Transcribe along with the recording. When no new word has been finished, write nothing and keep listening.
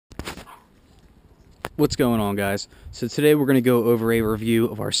What's going on, guys? So today we're going to go over a review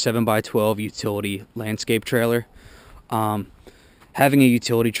of our 7x12 utility landscape trailer. Having a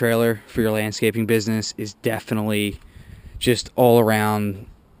utility trailer for your landscaping business is definitely just all around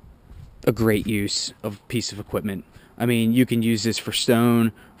a great use of a piece of equipment. I mean, you can use this for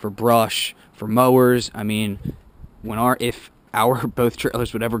stone, for brush, for mowers. I mean, if our both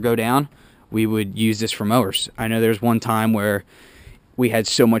trailers would ever go down, we would use this for mowers. I know there's one time where we had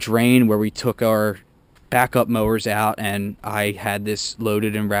so much rain where we took our backup mowers out, and I had this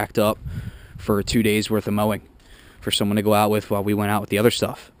loaded and racked up for 2 days worth of mowing for someone to go out with while we went out with the other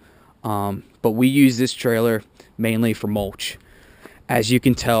stuff. But we use this trailer mainly for mulch. As you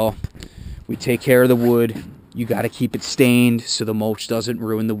can tell, we take care of the wood. You got to keep it stained so the mulch doesn't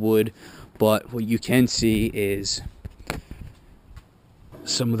ruin the wood. But what you can see is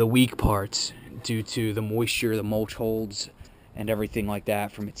some of the weak parts due to the moisture the mulch holds and everything like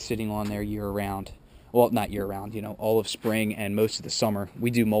that from it sitting on there year round. Well, not year round, all of spring and most of the summer.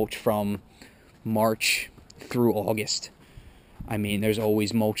 We do mulch from March through August. I mean, there's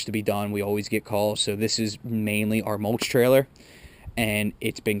always mulch to be done. We always get calls. So this is mainly our mulch trailer, and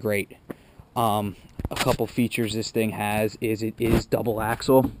it's been great. A couple features this thing has is it is double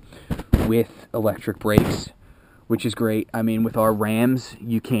axle with electric brakes, which is great. I mean, with our Rams,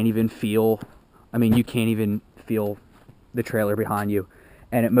 you can't even feel the trailer behind you.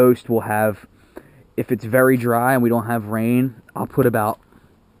 And at most we'll have, if it's very dry and we don't have rain, I'll put about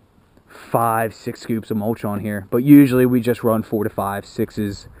 5-6 scoops of mulch on here. But usually we just run 4 to 5. 6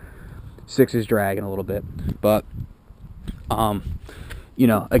 is dragging a little bit. But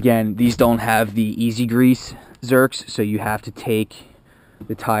again, these don't have the easy grease zerks, so you have to take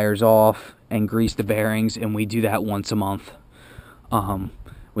the tires off and grease the bearings, and we do that once a month.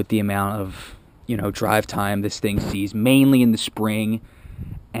 With the amount of drive time this thing sees, mainly in the spring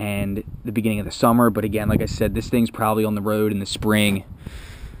and the beginning of the summer. But again, like I said, this thing's probably on the road in the spring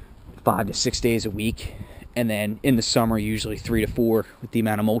 5 to 6 days a week, and then in the summer usually 3 to 4 with the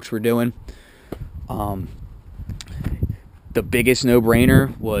amount of mulch we're doing. The biggest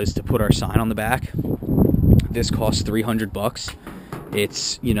no-brainer was to put our sign on the back. This costs $300.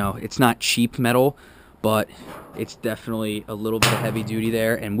 It's it's not cheap metal, but it's definitely a little bit of heavy duty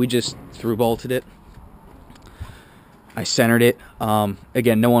there, and we just through bolted it. I centered it.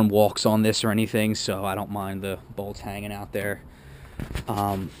 Again, no one walks on this or anything, so I don't mind the bolts hanging out there.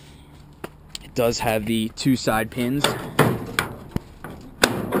 It does have the 2 side pins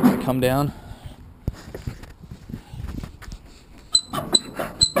that come down.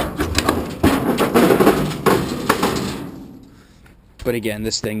 But again,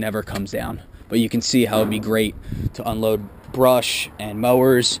 this thing never comes down. But you can see how it'd be great to unload brush and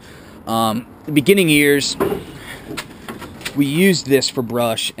mowers. The beginning years, we used this for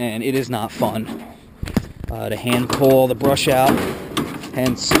brush, and it is not fun to hand pull all the brush out,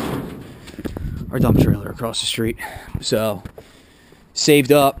 hence our dump trailer across the street. So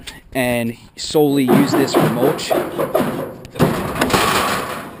saved up and solely use this for mulch.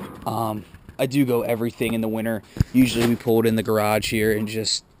 I do go everything in the winter. Usually we pull it in the garage here and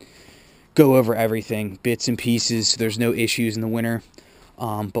just go over everything, bits and pieces, so there's no issues in the winter.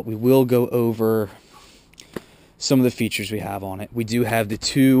 But we will go over some of the features we have on it. We do have the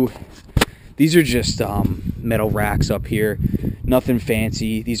 2, these are just metal racks up here, nothing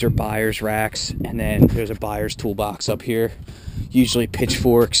fancy. These are buyer's racks, and then there's a buyer's toolbox up here, usually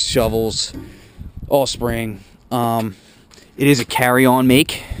pitchforks, shovels, all spring. It is a carry-on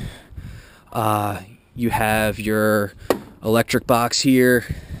make. You have your electric box here,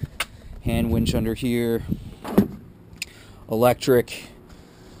 hand winch under here, electric,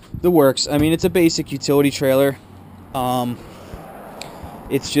 the works. I mean, it's a basic utility trailer.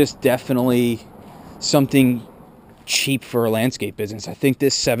 It's just definitely something cheap for a landscape business. I think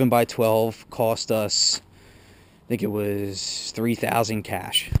this 7x12 cost us, I think it was $3,000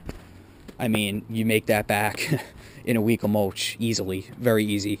 cash. I mean, you make that back in a week of mulch easily, very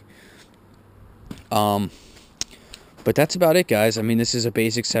easy. But that's about it, guys. I mean, this is a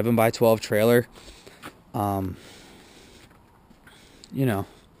basic 7x12 trailer.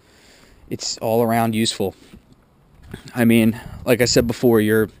 It's all around useful. I mean, like I said before,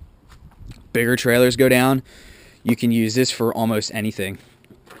 your bigger trailers go down, you can use this for almost anything.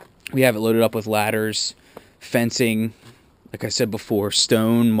 We have it loaded up with ladders, fencing, like I said before,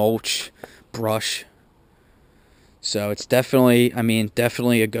 stone, mulch, brush. So it's definitely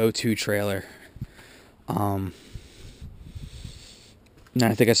a go-to trailer. And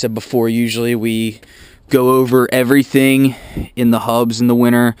I think I said before, usually we go over everything in the hubs in the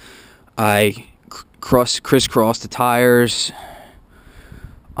winter. I crisscross the tires.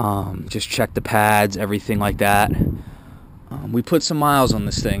 Just check the pads, everything like that. We put some miles on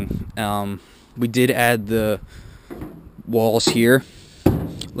this thing. We did add the walls here.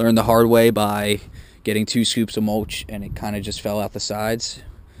 Learned the hard way by getting 2 scoops of mulch, and it kind of just fell out the sides.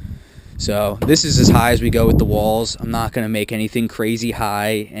 So this is as high as we go with the walls. I'm not going to make anything crazy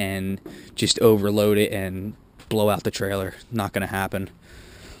high and just overload it and blow out the trailer. Not going to happen.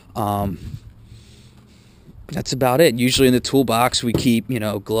 That's about it. Usually in the toolbox we keep,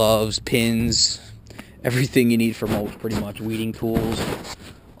 gloves, pins, everything you need for mulch, pretty much. Weeding tools,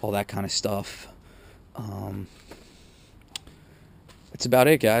 all that kind of stuff. That's about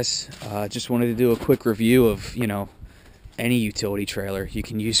it, guys. Just wanted to do a quick review of, any utility trailer you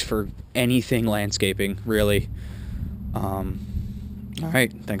can use for anything landscaping, really. All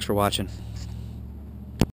right, thanks for watching.